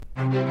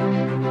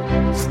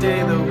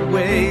Stay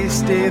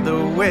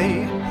the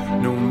way,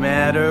 no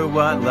matter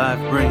what life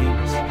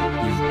brings.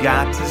 You've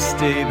got to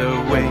stay the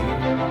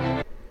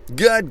way.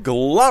 Good,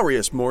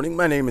 glorious morning.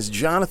 My name is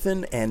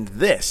Jonathan, and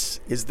this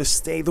is the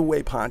Stay the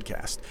Way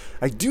podcast.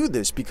 I do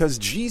this because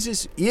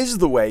Jesus is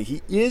the way,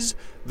 He is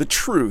the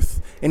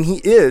truth, and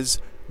He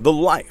is the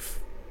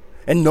life.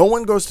 And no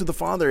one goes to the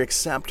Father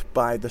except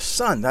by the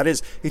Son. That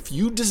is, if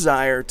you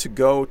desire to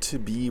go to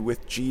be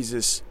with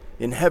Jesus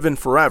in heaven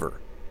forever,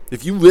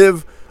 if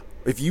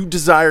you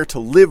desire to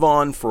live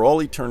on for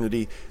all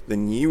eternity,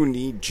 then you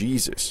need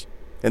Jesus.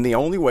 And the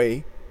only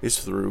way is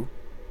through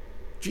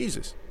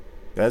Jesus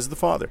as the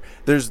Father.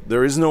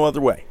 There is no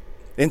other way.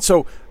 And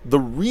so the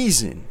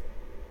reason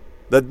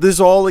that this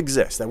all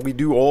exists, that we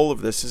do all of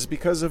this, is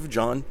because of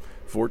John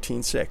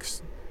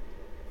 14:6.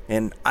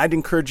 And I'd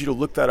encourage you to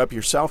look that up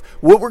yourself.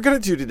 What we're going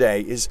to do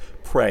today is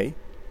pray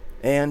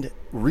and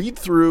read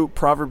through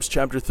Proverbs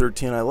chapter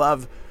 13. I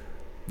love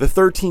the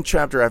 13th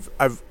chapter.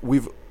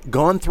 We've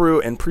gone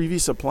through and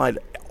previously applied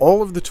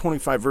all of the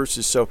 25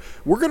 verses. So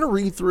we're going to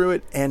read through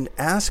it and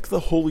ask the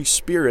Holy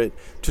Spirit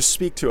to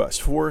speak to us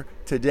for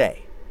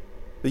today.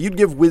 That you'd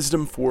give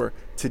wisdom for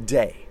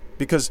today.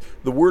 Because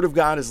the Word of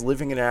God is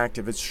living and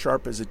active. It's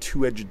sharp as a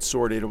two-edged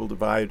sword, able to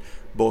divide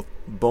both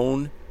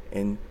bone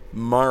and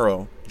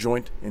marrow,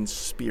 joint and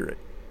spirit.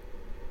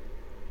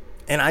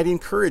 And I'd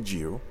encourage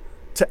you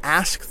to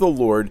ask the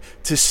Lord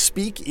to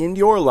speak in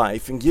your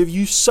life and give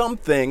you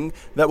something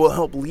that will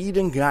help lead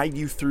and guide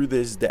you through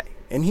this day.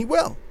 And He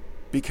will,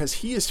 because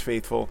He is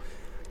faithful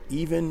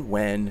even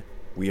when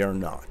we are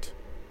not.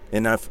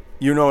 And if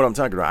you know what I'm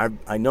talking about,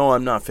 I know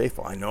I'm not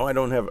faithful. I know I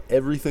don't have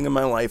everything in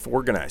my life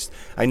organized.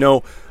 I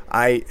know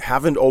I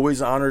haven't always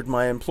honored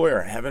my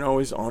employer. I haven't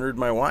always honored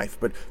my wife.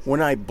 But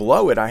when I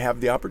blow it, I have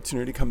the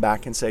opportunity to come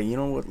back and say, you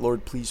know what,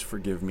 Lord, please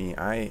forgive me.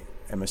 I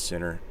am a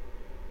sinner.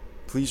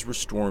 Please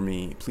restore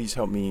me. Please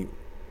help me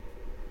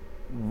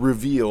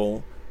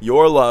reveal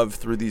your love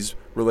through these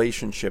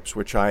relationships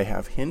which I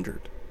have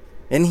hindered.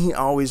 And He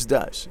always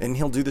does. And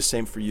He'll do the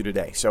same for you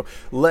today. So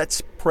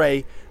let's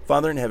pray.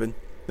 Father in heaven,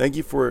 thank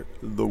You for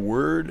the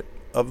word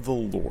of the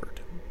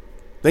Lord.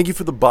 Thank You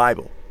for the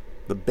Bible,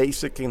 the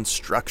basic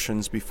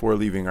instructions before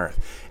leaving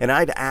earth. And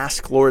I'd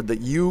ask, Lord,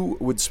 that You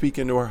would speak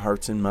into our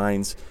hearts and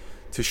minds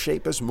to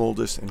shape us, mold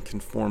us, and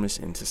conform us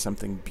into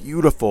something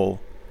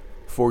beautiful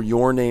for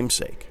Your name's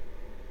sake.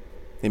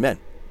 Amen.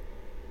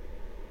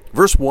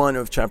 Verse 1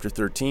 of chapter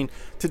 13.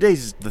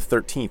 Today's the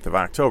 13th of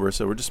October,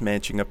 so we're just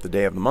matching up the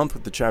day of the month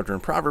with the chapter in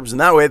Proverbs, and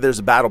that way there's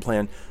a battle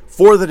plan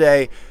for the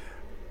day.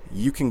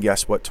 You can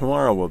guess what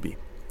tomorrow will be.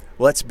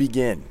 Let's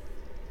begin.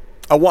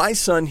 A wise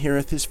son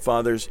heareth his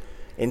father's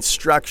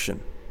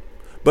instruction,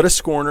 but a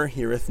scorner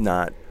heareth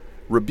not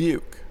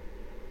rebuke.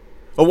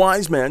 A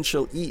wise man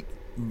shall eat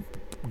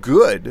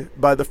good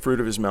by the fruit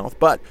of his mouth,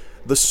 but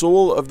the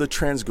soul of the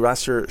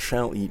transgressor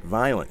shall eat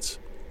violence.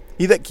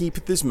 He that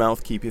keepeth his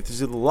mouth keepeth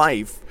his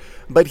life,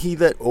 but he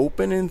that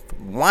openeth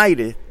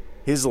wideth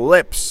his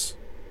lips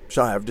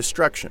shall have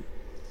destruction.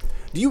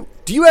 Do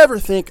you ever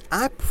think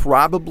I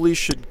probably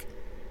should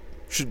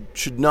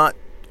not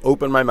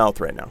open my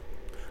mouth right now?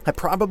 I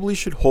probably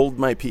should hold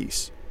my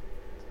peace.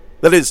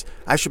 That is,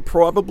 I should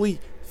probably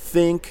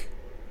think,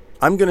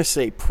 I'm going to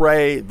say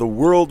pray. The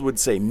world would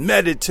say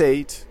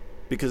meditate,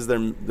 because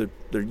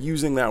they're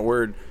using that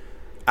word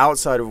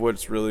outside of what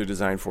it's really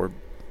designed for.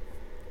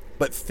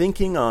 But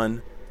thinking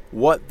on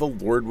what the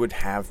Lord would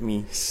have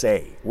me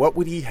say. What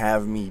would He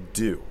have me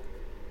do?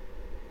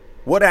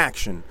 What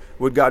action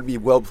would God be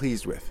well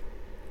pleased with?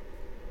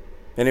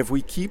 And if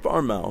we keep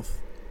our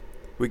mouth,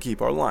 we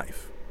keep our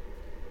life.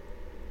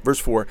 Verse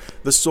 4,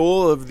 the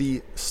soul of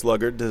the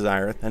sluggard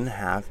desireth and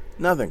hath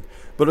nothing,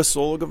 but a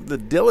soul of the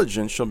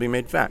diligent shall be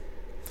made fat.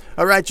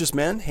 A righteous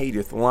man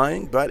hateth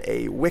lying, but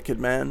a wicked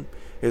man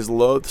is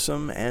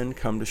loathsome and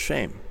come to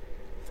shame.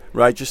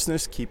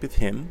 Righteousness keepeth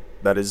him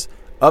that is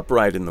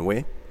upright in the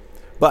way,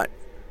 but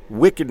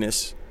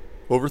wickedness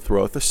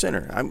overthroweth a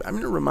sinner. I'm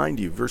going to remind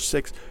you, verse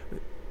 6,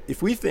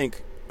 if we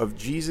think of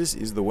Jesus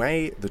is the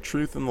way, the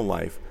truth, and the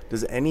life,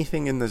 does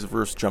anything in this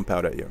verse jump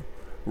out at you?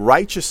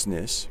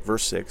 Righteousness,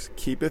 verse 6,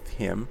 keepeth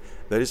him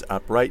that is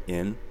upright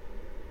in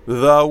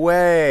the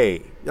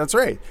way. That's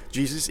right.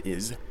 Jesus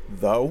is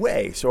the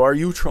way. So are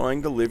you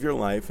trying to live your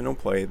life in a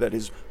way that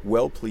is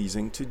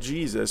well-pleasing to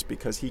Jesus,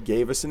 because He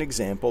gave us an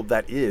example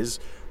that is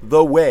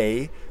the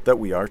way that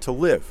we are to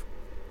live?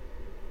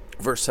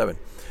 Verse 7,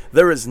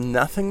 there is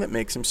nothing that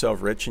makes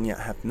himself rich and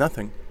yet hath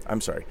nothing.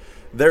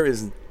 There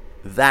is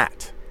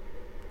that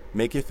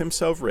maketh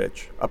himself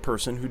rich, a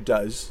person who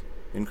does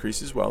increase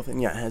his wealth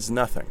and yet has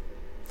nothing.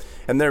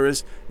 And there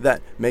is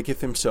that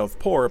maketh himself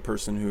poor, a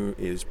person who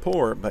is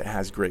poor but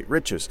has great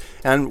riches.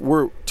 And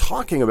we're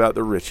talking about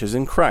the riches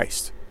in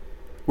Christ.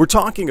 We're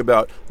talking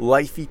about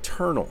life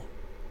eternal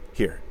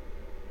here.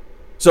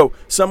 So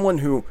someone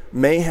who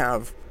may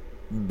have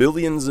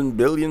billions and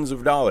billions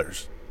of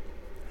dollars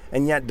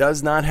and yet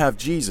does not have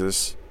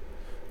Jesus,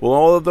 well,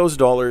 all of those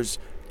dollars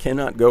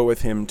cannot go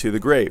with him to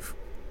the grave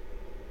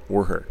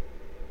or her.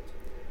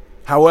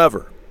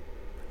 However,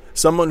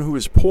 Someone who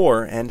is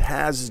poor and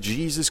has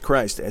Jesus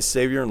Christ as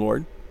Savior and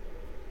Lord,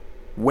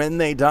 when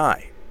they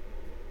die,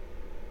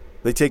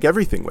 they take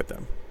everything with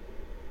them.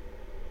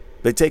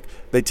 They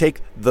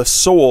take the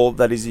soul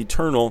that is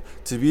eternal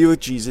to be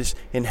with Jesus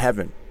in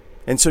heaven.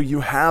 And so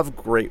you have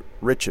great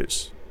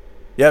riches.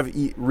 You have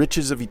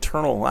riches of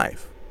eternal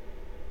life.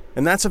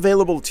 And that's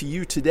available to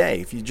you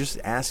today if you just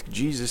ask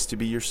Jesus to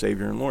be your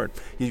Savior and Lord.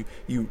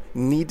 You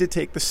need to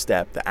take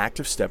the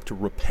active step to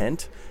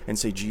repent and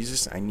say,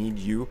 Jesus, I need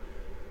you.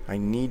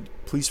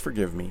 Please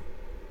forgive me.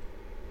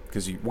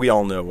 Because we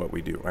all know what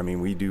we do. I mean,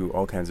 we do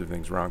all kinds of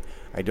things wrong.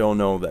 I don't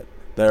know that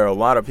there are a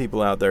lot of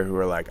people out there who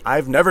are like,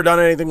 I've never done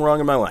anything wrong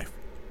in my life.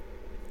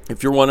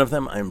 If you're one of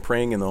them, I'm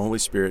praying in the Holy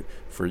Spirit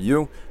for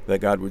you, that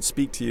God would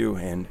speak to you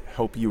and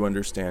help you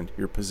understand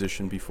your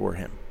position before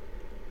Him.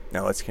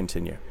 Now let's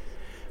continue.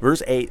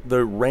 Verse 8,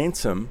 the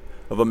ransom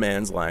of a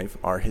man's life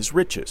are his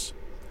riches,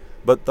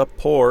 but the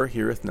poor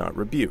heareth not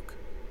rebuke.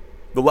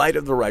 The light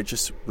of the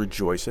righteous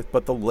rejoiceth,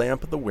 but the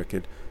lamp of the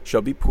wicked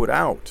shall be put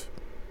out.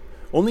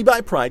 Only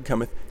by pride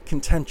cometh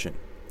contention,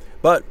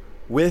 but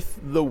with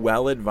the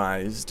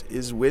well-advised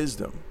is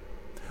wisdom.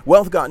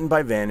 Wealth gotten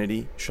by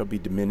vanity shall be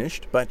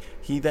diminished, but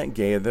he that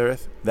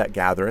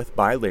gathereth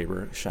by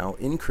labor shall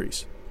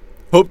increase.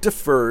 Hope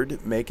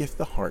deferred maketh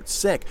the heart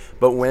sick,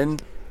 but when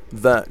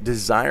the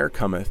desire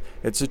cometh,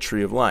 it's a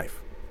tree of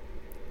life.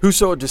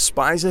 Whoso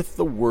despiseth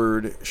the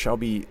word shall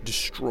be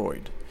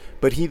destroyed,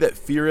 but he that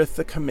feareth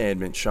the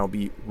commandment shall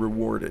be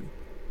rewarded.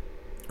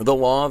 The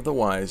law of the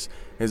wise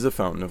is the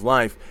fountain of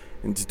life,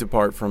 and to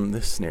depart from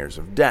the snares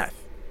of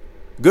death.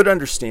 Good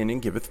understanding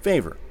giveth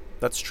favor.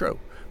 That's true.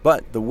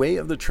 But the way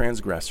of the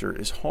transgressor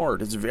is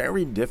hard. It's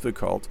very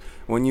difficult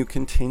when you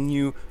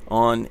continue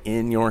on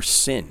in your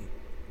sin.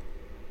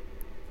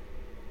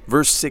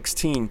 Verse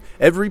 16,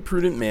 every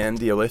prudent man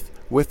dealeth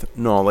with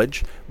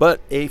knowledge,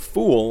 but a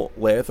fool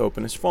layeth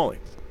open his folly.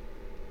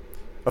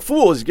 A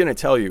fool is going to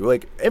tell you,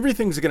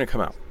 everything's going to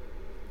come out.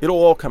 It'll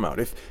all come out.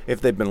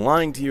 If they've been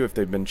lying to you, if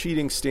they've been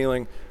cheating,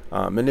 stealing,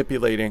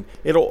 manipulating,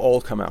 it'll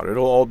all come out.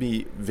 It'll all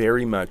be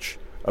very much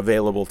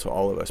available to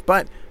all of us.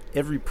 But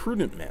every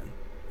prudent man,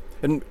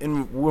 and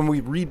when we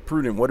read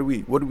prudent, what do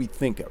we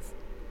think of,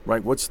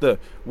 right? What's the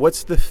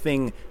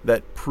thing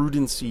that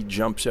prudency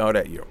jumps out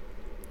at you?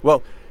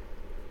 Well,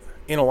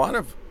 in a lot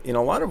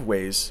of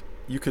ways,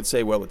 you could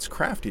say, well, it's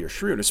crafty or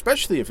shrewd,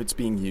 especially if it's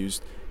being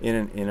used in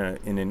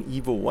an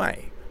evil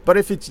way. But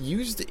if it's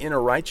used in a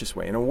righteous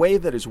way, in a way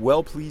that is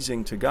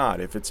well-pleasing to God,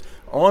 if it's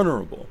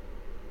honorable,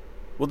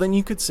 well, then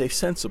you could say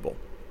sensible.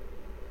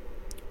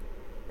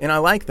 And I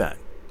like that.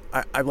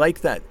 I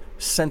like that.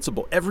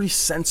 Sensible. Every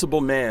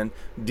sensible man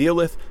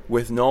dealeth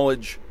with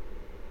knowledge.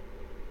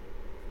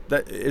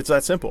 It's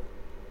that simple,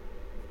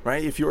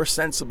 right? If you're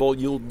sensible,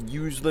 you'll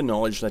use the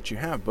knowledge that you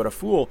have. But a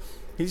fool,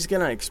 he's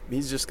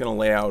just gonna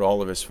lay out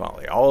all of his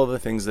folly, all of the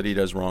things that he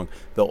does wrong.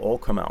 They'll all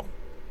come out.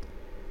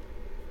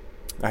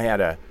 I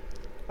had a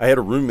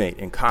roommate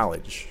in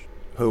college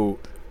who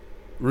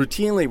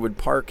routinely would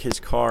park his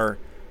car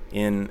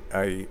in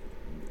a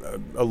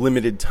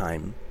limited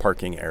time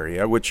parking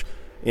area, which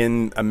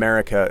in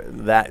America,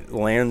 that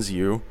lands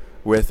you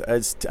with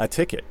a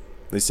ticket.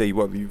 They say,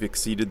 well, you've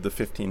exceeded the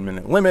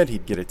 15-minute limit.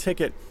 He'd get a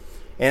ticket.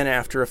 And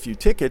after a few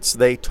tickets,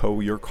 they tow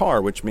your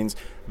car, which means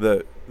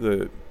the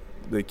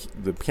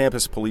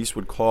campus police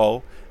would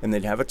call, and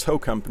they'd have a tow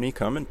company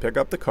come and pick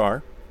up the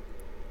car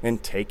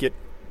and take it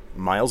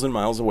miles and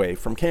miles away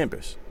from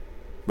campus,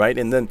 right?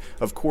 And then,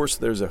 of course,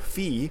 there's a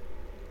fee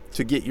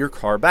to get your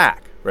car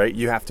back, right?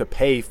 You have to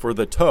pay for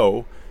the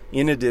tow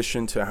in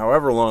addition to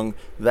however long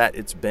that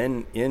it's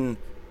been in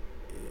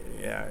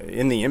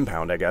the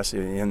impound, I guess,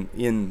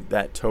 in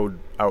that towed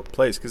out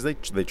place, because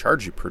they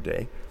charge you per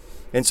day.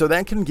 And so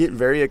that can get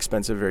very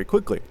expensive very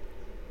quickly.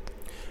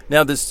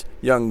 Now, this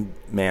young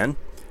man,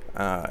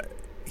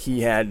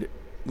 he had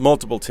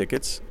multiple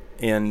tickets,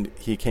 and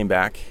he came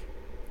back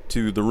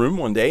to the room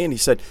one day, and he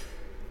said,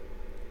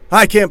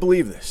 I can't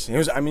believe this.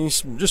 He's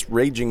just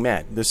raging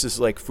mad. This is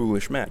like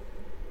foolish mad.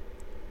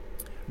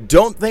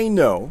 Don't they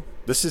know?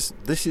 This is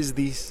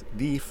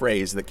the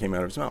phrase that came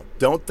out of his mouth.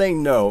 Don't they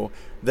know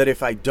that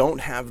if I don't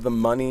have the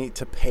money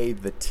to pay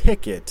the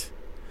ticket,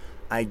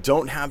 I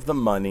don't have the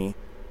money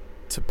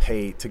to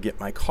pay to get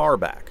my car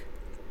back?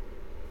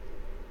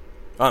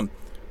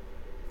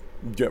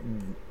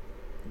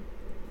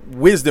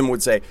 Wisdom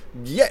would say,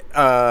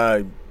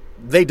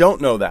 they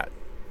don't know that,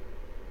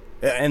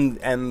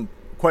 and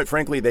quite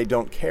frankly, they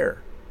don't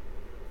care.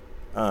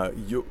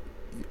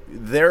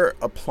 They're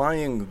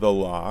applying the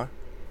law,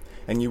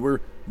 and you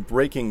were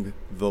breaking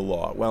the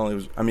law. Well,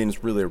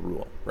 it's really a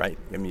rule, right?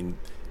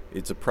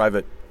 It's a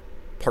private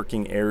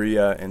parking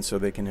area, and so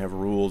they can have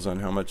rules on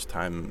how much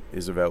time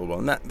is available,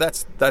 and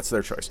that's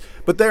their choice.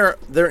 But they're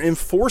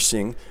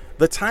enforcing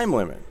the time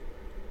limit,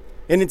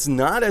 and it's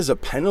not as a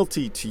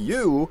penalty to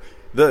you.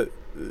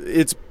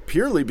 It's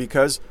purely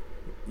because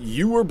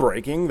you were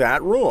breaking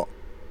that rule.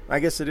 I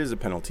guess it is a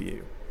penalty to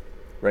you,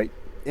 right?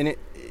 And it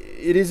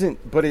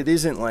isn't, but it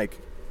isn't like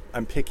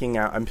I'm picking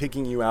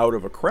you out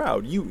of a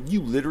crowd.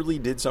 You literally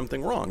did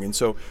something wrong, and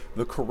so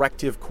the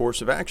corrective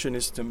course of action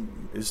is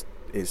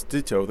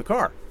to tow the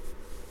car.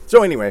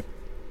 So anyway,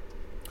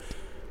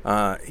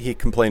 he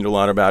complained a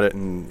lot about it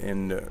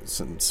and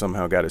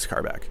somehow got his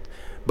car back.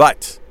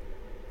 But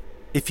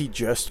if he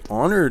just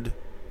honored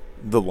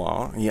the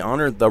law, he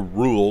honored the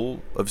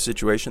rule of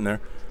situation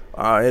there,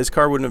 his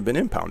car wouldn't have been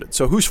impounded.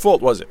 So whose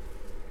fault was it?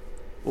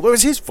 Well, it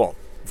was his fault,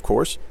 of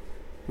course.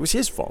 It was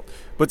his fault.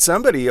 But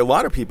a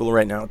lot of people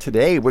right now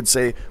today would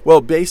say, well,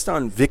 based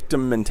on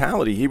victim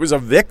mentality, he was a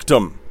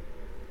victim.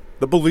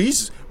 The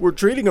police were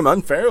treating him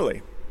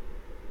unfairly.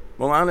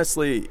 Well,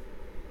 honestly,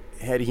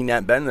 had he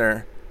not been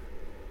there,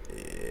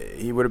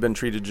 he would have been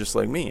treated just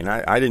like me. And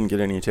I didn't get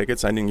any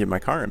tickets. I didn't get my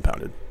car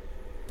impounded.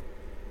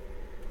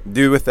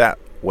 Do with that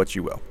what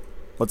you will.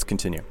 Let's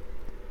continue.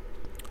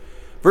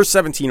 Verse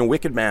 17, a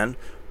wicked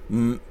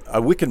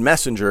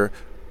messenger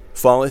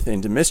falleth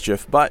into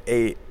mischief, but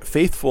a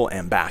faithful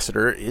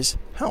ambassador is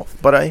health.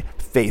 Think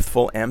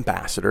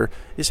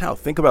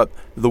about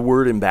the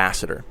word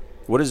ambassador.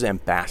 What does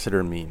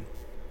ambassador mean?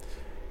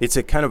 It's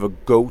a kind of a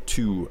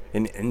go-to,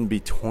 an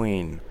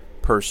in-between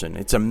person.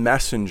 It's a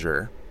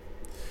messenger.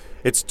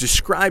 It's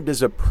described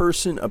as a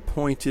person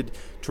appointed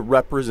to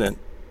represent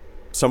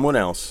someone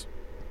else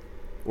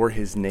or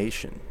his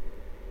nation.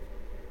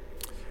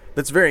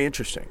 That's very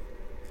interesting.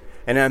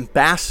 An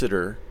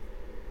ambassador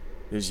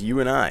is you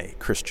and I,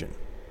 Christian.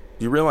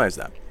 Do you realize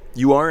that?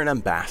 You are an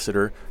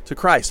ambassador to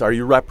Christ. Are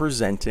you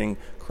representing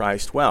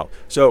Christ well?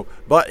 So,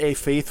 but a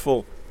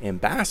faithful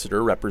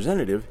ambassador,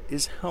 representative,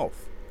 is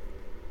health.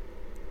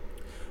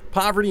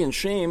 Poverty and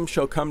shame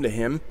shall come to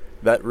him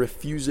that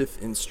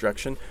refuseth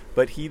instruction,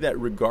 but he that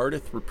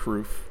regardeth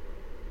reproof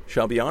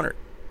shall be honored.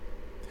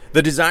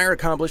 The desire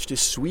accomplished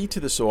is sweet to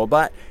the soul,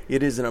 but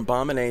it is an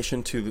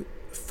abomination to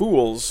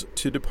fools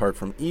to depart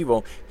from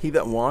evil. He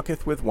that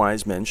walketh with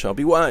wise men shall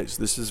be wise.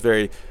 This is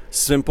very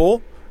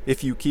simple.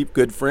 If you keep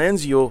good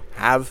friends, you'll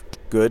have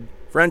good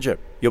friendship.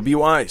 You'll be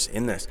wise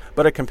in this.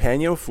 But a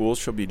companion of fools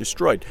shall be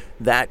destroyed.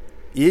 That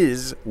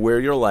is where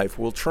your life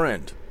will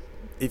trend.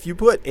 If you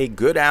put a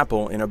good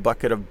apple in a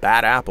bucket of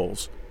bad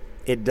apples,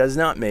 it does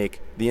not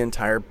make the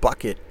entire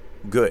bucket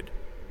good.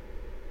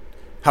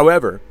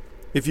 However,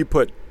 if you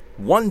put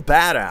one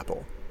bad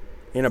apple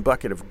in a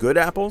bucket of good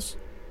apples,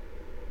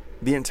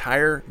 the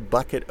entire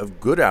bucket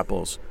of good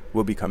apples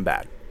will become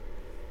bad.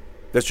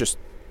 That's just,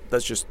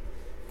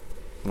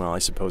 well, I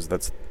suppose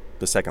that's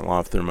the second law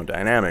of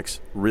thermodynamics,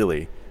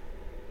 really.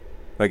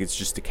 Like, it's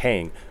just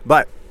decaying.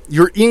 But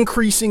you're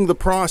increasing the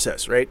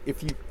process, right?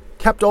 If you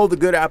kept all the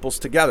good apples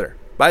together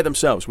by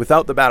themselves,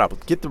 without the bad apple,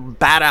 get the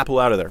bad apple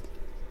out of there,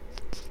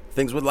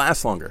 things would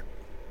last longer.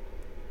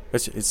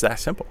 It's that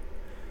simple.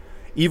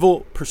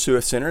 Evil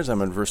pursueth sinners,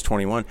 I'm in verse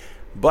 21,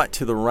 but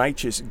to the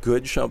righteous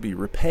good shall be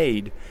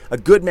repaid. A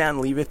good man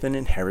leaveth an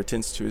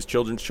inheritance to his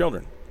children's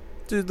children,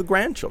 to the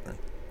grandchildren.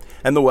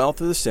 And the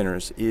wealth of the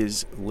sinners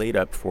is laid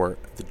up for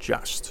the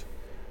just.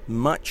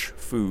 Much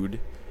food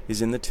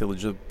is in the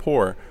tillage of the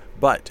poor,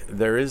 but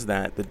there is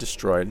that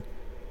destroyed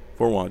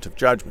for want of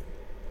judgment.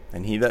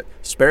 And he that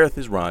spareth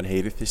his rod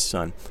hateth his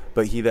son,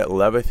 but he that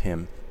loveth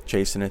him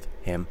chasteneth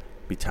him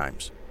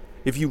betimes.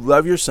 If you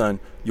love your son,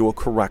 you will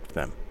correct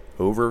them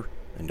over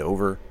and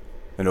over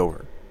and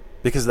over,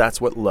 because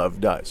that's what love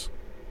does.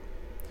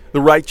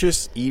 The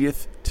righteous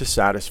eateth to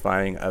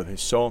satisfying of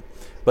his soul,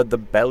 but the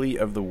belly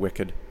of the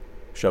wicked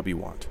shall be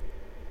want.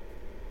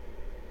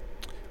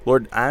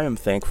 Lord, I am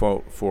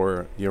thankful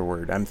for your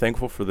word. I'm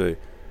thankful for the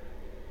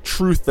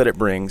truth that it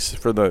brings,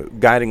 for the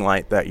guiding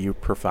light that you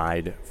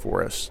provide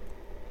for us.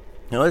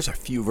 Now, there's a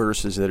few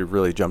verses that have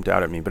really jumped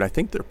out at me, but I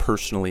think they're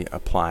personally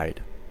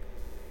applied.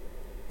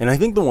 And I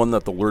think the one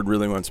that the Lord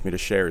really wants me to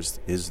share is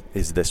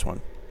this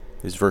one,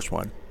 is verse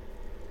 1.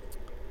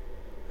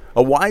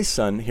 A wise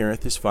son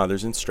heareth his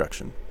father's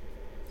instruction,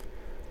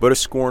 but a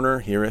scorner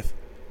heareth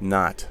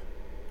not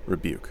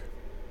rebuke.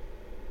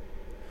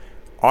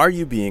 Are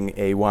you being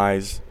a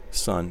wise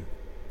son?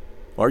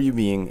 Are you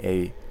being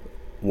a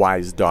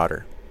wise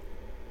daughter?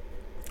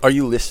 Are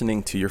you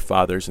listening to your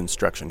father's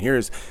instruction?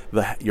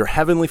 Your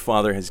heavenly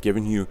Father has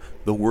given you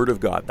the word of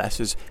God. That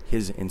is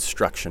his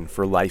instruction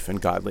for life and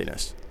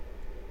godliness.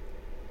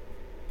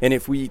 And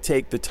if we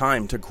take the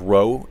time to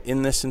grow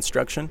in this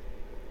instruction,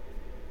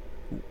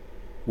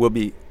 we'll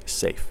be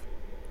safe.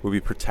 We'll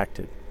be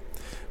protected.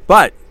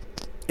 But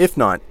if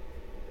not,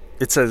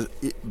 it says,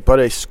 but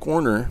a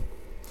scorner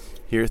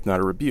heareth not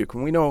a rebuke.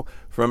 And we know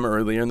from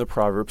earlier in the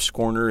Proverbs,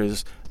 scorner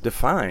is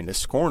defined. A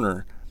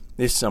scorner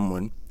is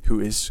someone who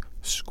is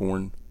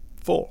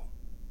scornful.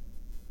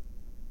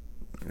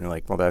 You're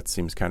like, well, that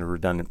seems kind of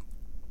redundant.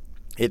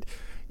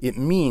 It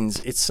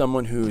means it's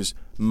someone who's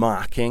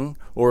mocking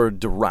or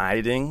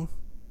deriding.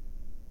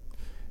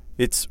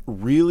 It's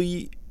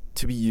really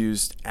to be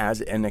used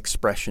as an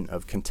expression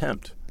of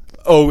contempt.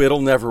 Oh,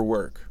 it'll never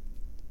work.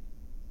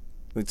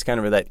 It's kind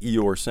of that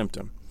Eeyore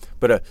symptom.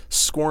 But a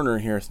scorner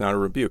heareth not a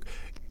rebuke.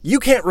 You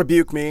can't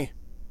rebuke me.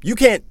 You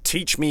can't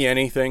teach me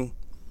anything.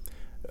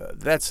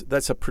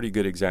 That's a pretty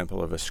good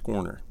example of a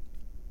scorner.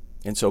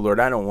 And so, Lord,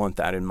 I don't want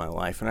that in my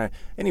life. And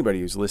anybody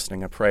who's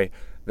listening, I pray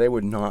they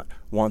would not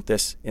want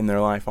this in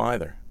their life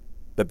either.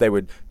 That they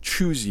would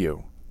choose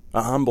you,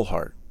 a humble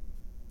heart,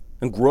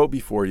 and grow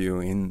before you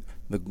in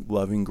the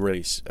loving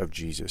grace of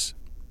Jesus.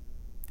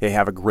 Hey,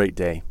 have a great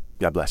day.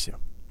 God bless you.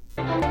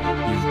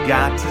 You've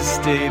got to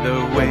stay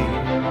the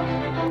way.